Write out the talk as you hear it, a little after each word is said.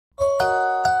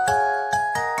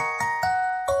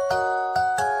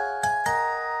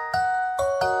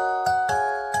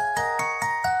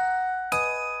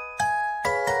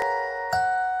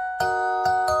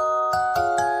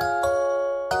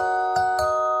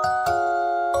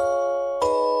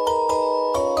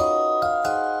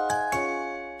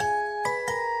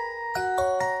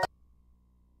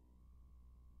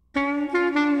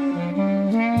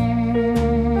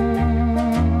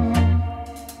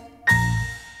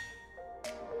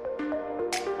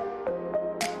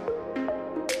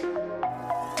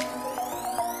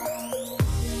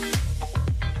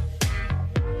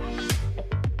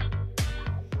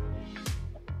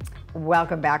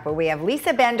Welcome back. Well, we have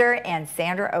Lisa Bender and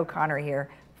Sandra O'Connor here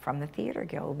from the Theater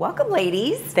Guild. Welcome,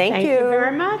 ladies. Thank you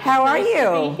very much. How are nice you?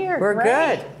 To be here. We're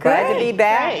Great. good. Glad to be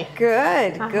back.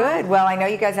 Good, good. Well, I know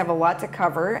you guys have a lot to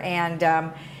cover,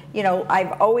 and you know,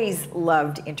 I've always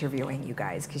loved interviewing you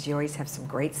guys because you always have some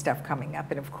great stuff coming up,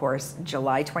 and of course,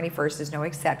 July 21st is no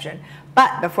exception.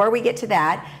 But before we get to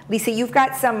that, Lisa, you've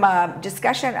got some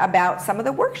discussion about some of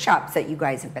the workshops that you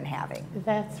guys have been having.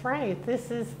 That's right. This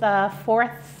is the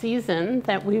 4th season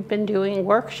that we've been doing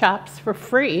workshops for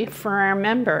free for our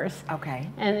members. Okay.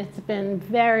 And it's been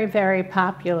very, very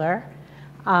popular.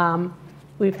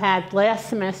 We've had, last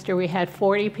semester, we had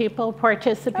 40 people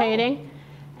participating.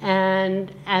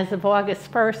 And as of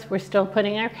August 1st, we're still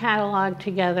putting our catalog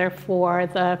together for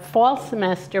the fall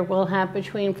semester. We'll have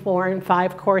between 4 and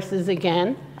 5 courses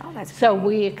again. Oh, that's so great.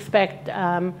 we expect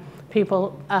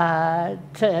people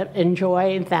to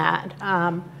enjoy that.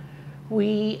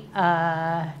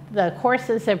 The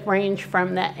courses have ranged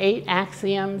from the 8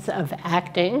 axioms of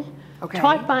acting,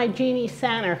 taught by Jeannie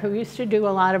Sanner, who used to do a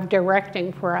lot of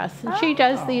directing for us. And she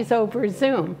does these over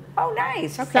Zoom. Oh,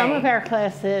 nice. Okay. Some of our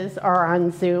classes are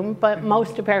on Zoom, but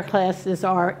most of our classes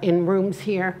are in rooms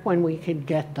here when we could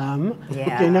get them.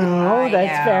 Yeah, You know,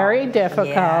 that's know. very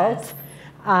difficult.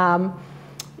 Yes.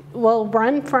 We'll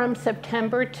run from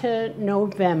September to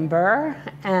November,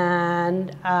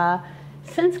 and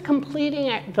since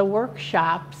completing the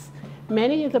workshops,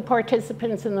 many of the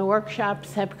participants in the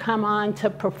workshops have come on to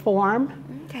perform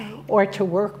or to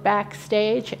work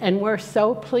backstage, and we're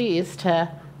so pleased to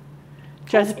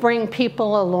just bring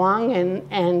people along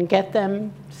and get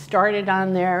them started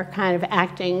on their kind of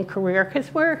acting career,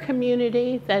 because we're a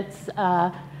community that's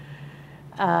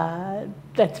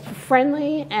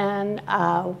friendly and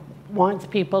wants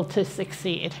people to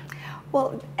succeed.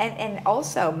 Well, and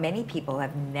also many people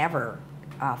have never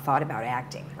thought about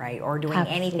acting, right, or doing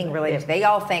anything related. They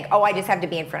all think, oh, I just have to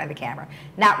be in front of the camera,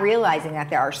 not realizing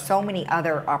that there are so many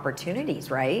other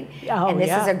opportunities, right? Oh, and this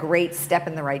is a great step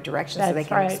in the right direction. That's so they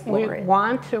can explore it. We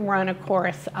want to run a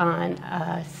course on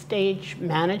stage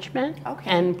management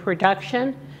and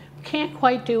production. Can't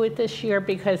quite do it this year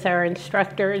because our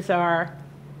instructors are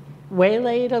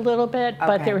waylaid a little bit,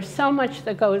 but there's so much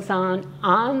that goes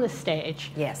on the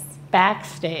stage,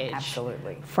 backstage,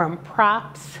 absolutely, from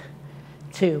props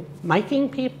to miking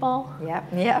people,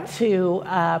 to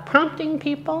prompting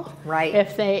people,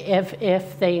 if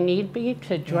they need be,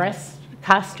 to dress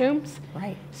costumes.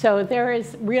 So there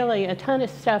is really a ton of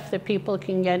stuff that people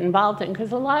can get involved in,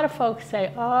 because a lot of folks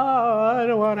say, oh, I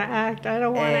don't want to act, I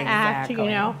don't want to act, you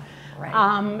know,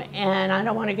 and I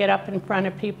don't want to get up in front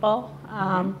of people.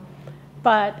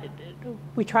 But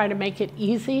we try to make it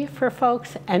easy for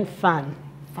folks and fun.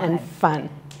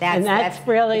 That's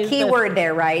really the key word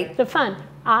there, right? The fun.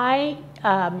 I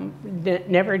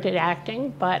never did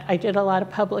acting, but I did a lot of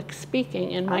public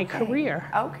speaking in my career.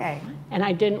 And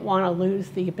I didn't want to lose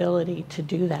the ability to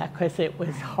do that because it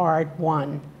was hard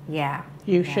won.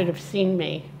 You should have seen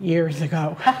me years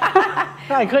ago.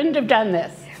 I couldn't have done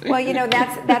this. Well, you know,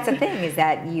 that's the thing, is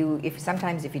that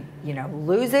sometimes if you know,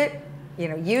 lose it, you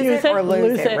know, use it or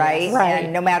lose it, right?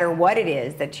 And no matter what it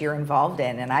is that you're involved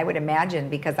in. And I would imagine,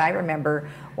 because I remember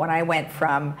when I went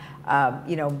from,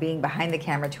 you know, being behind the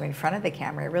camera to in front of the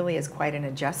camera, it really is quite an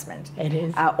adjustment. It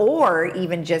is. Or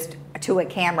even just to a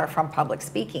camera from public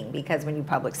speaking, because when you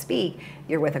public speak,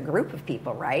 you're with a group of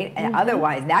people, right? And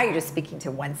otherwise, now you're just speaking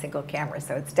to one single camera,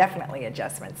 so it's definitely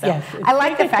adjustment. So I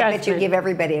like the fact that you give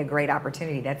everybody a great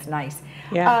opportunity. That's nice.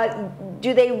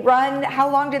 Do they run, how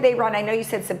long do they run? I know you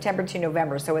said September to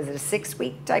November, so is it a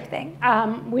 6-week type thing?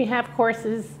 We have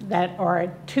courses that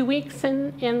are 2 weeks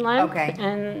in length,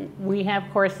 and we have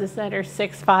courses that are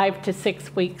 5 to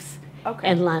 6 weeks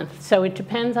in length. So it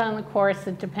depends on the course,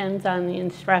 it depends on the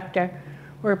instructor.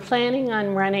 We're planning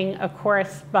on running a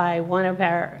course by one of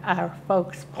our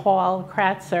folks, Paul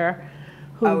Kratzer,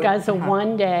 who does a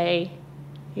one-day,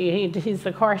 he's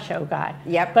the car show guy.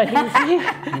 But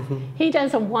he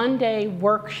does a one-day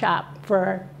workshop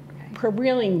for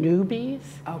really newbies.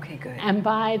 And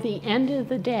by the end of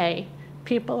the day,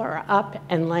 people are up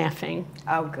and laughing.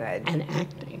 And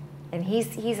acting. And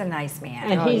he's a nice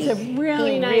man. And he's a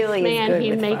really nice man.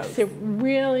 He makes it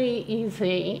really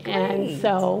easy. And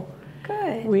so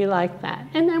we like that.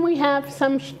 And then we have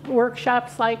some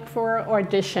workshops like for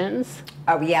auditions.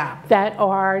 That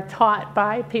are taught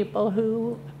by people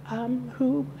who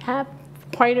have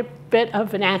quite a bit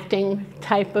of an acting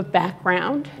type of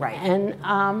background. And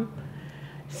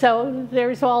so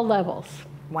there's all levels.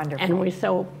 Wonderful. And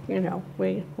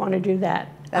we want to do that.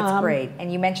 That's great.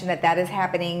 And you mentioned that is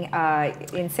happening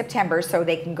in September, so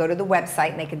they can go to the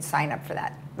website and they can sign up for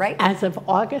that, right? As of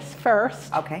August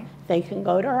 1st, okay. They can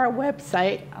go to our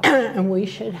website, and we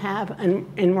should have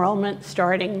an enrollment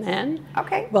starting then.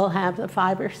 Okay. We'll have the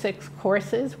 5 or 6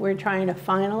 courses. We're trying to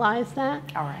finalize that.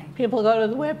 All right. People go to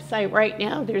the website right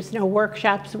now. There's no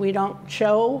workshops. We don't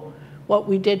show what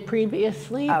we did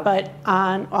previously, but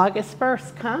on August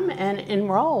 1st, come and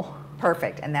enroll.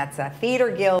 Perfect, and that's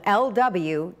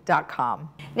theaterguildlw.com.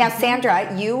 Now,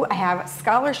 Sandra, you have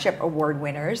scholarship award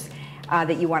winners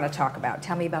that you want to talk about.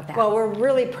 Tell me about that. Well, we're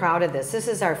really proud of this. This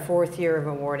is our 4th year of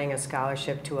awarding a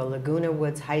scholarship to a Laguna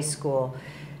Woods High School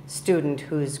student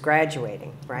who's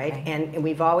graduating, right? Okay. And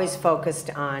we've always focused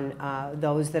on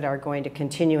those that are going to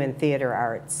continue in theater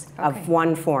arts of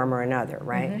one form or another,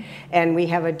 right? And we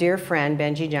have a dear friend,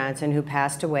 Benji Johnson, who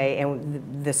passed away,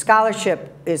 and the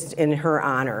scholarship is in her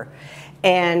honor.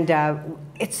 And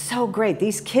it's so great.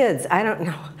 These kids, I don't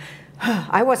know,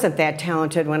 I wasn't that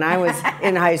talented when I was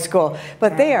in high school,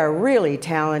 but they are really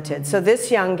talented. So this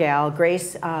young gal,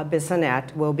 Grace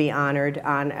Bissonette, will be honored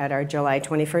at our July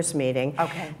 21st meeting.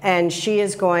 Okay. And she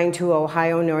is going to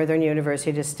Ohio Northern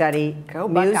University to study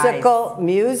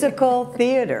musical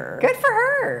theater. Good for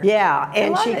her. Yeah,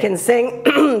 and she can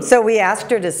sing. So we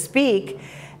asked her to speak.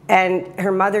 And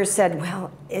her mother said, well,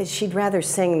 she'd rather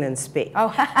sing than speak.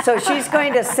 So she's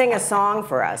going to sing a song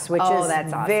for us, which is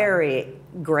that's awesome. Very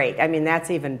great. I mean, that's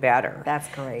even better.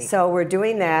 That's great. So we're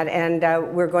doing that, and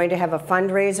we're going to have a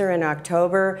fundraiser in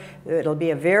October. It'll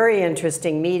be a very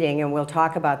interesting meeting, and we'll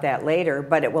talk about that later,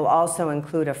 but it will also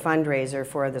include a fundraiser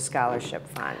for the scholarship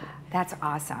fund. That's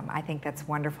awesome. I think that's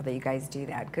wonderful that you guys do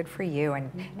that. Good for you,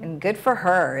 and good for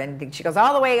her. And she goes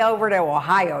all the way over to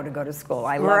Ohio to go to school.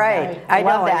 I love that. I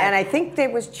know that. And I think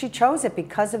she chose it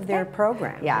because of their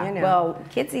program. Yeah. You know. Well,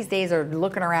 kids these days are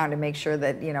looking around to make sure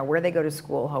that where they go to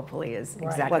school hopefully is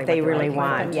exactly what they really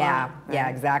want. Yeah. Yeah.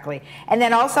 Exactly. And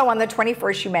then also on the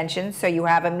 21st you mentioned, so you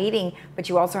have a meeting, but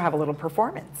you also have a little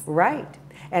performance. Right.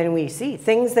 And we see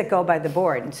things that go by the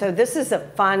board. So this is a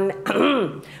fun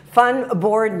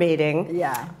board meeting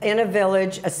in a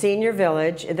village, a senior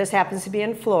village. This happens to be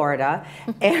in Florida.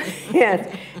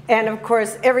 And of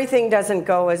course, everything doesn't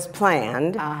go as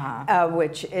planned,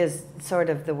 which is sort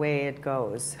of the way it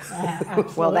goes.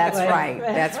 Well, that's right.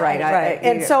 That's right.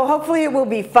 And so hopefully it will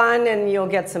be fun, and you'll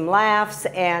get some laughs.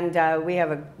 And we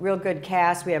have a real good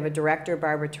cast. We have a director,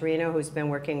 Barbara Torino, who's been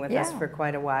working with us for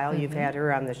quite a while. You've had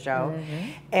her on the show.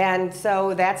 And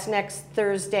so that's next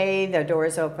Thursday. The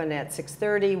doors open at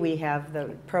 6:30. We have the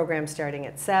program starting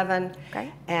at 7.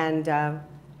 Okay. And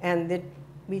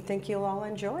we think you'll all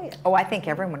enjoy it. Oh, I think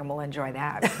everyone will enjoy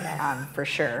that, for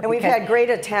sure. And we've had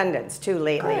great attendance, too,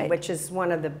 lately, which is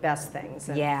one of the best things.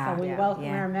 So we welcome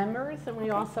our members, and we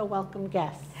also welcome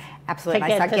guests.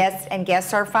 Absolutely. I saw guests, and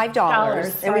guests are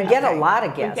 $5. And we get a lot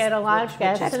of guests. We get a lot of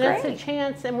guests, and great. it's a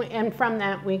chance, and from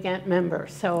that we get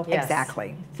members. So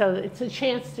exactly. So it's a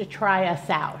chance to try us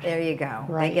out. There you go.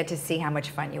 Right. They get to see how much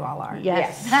fun you all are.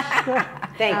 Yes.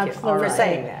 Thank you for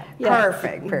saying that. Yes.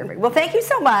 Perfect. Perfect. Well, thank you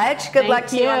so much. Good luck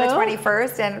to you on the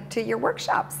 21st and to your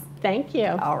workshops. Thank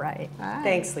you. All right. Bye.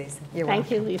 Thanks, Lisa.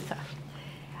 Thank you, Lisa.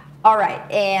 All right,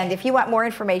 and if you want more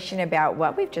information about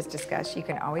what we've just discussed, you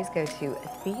can always go to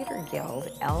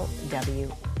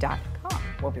theaterguildlw.com.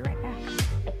 We'll be right back.